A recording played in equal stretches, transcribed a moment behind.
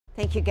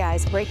Thank you,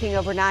 guys. Breaking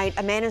overnight,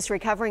 a man is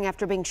recovering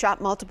after being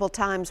shot multiple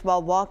times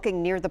while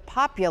walking near the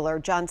popular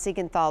John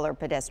Siegenthaler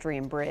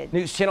pedestrian bridge.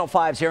 News Channel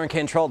 5's Aaron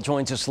Cantrell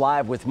joins us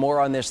live with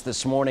more on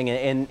this morning.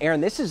 And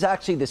Aaron, this is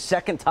actually the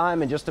second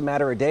time in just a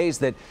matter of days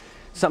that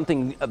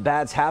something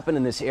bad's happened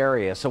in this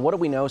area. So what do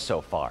we know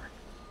so far?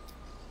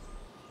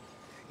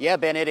 Yeah,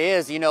 Ben, it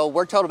is. You know,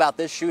 we're told about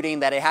this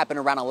shooting that it happened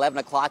around 11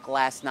 o'clock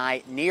last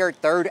night near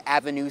 3rd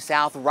Avenue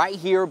South. Right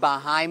here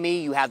behind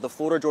me, you have the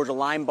Florida-Georgia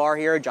Line bar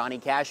here, Johnny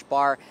Cash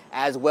bar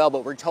as well.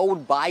 But we're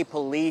told by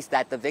police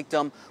that the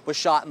victim was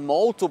shot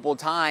multiple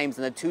times,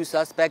 and the two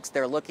suspects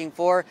they're looking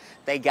for,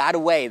 they got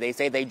away. They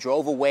say they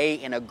drove away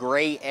in a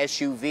gray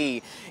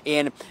SUV.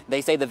 And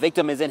they say the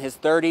victim is in his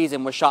 30s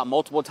and was shot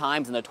multiple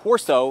times in the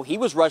torso. He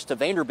was rushed to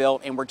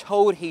Vanderbilt, and we're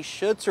told he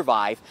should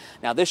survive.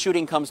 Now, this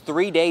shooting comes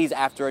 3 days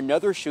after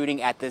another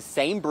shooting at this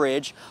same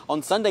bridge.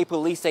 On Sunday,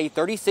 police say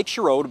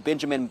 36-year-old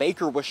Benjamin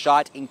Baker was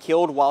shot and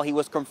killed while he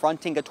was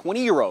confronting a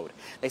 20-year-old.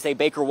 They say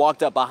Baker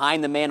walked up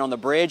behind the man on the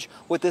bridge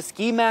with a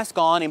ski mask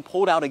on and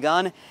pulled out a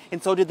gun,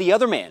 and so did the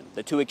other man.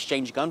 The two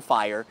exchanged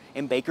gunfire,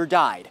 and Baker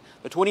died.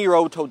 The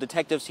 20-year-old told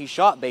detectives he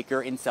shot Baker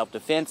in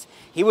self-defense.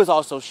 He was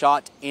also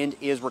shot and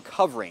is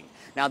recovering.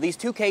 Now, these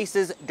two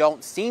cases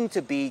don't seem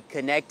to be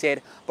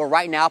connected, but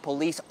right now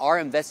police are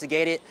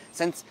investigating.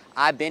 Since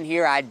I've been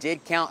here, I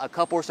did count a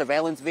couple of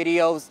surveillance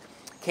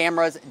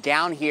cameras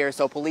down here,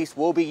 so police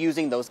will be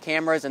using those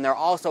cameras, and they're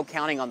also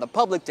counting on the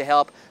public to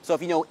help. So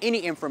if you know any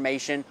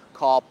information,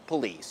 call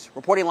police.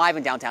 Reporting live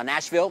in downtown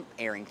Nashville,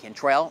 Aaron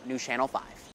Cantrell, News Channel 5.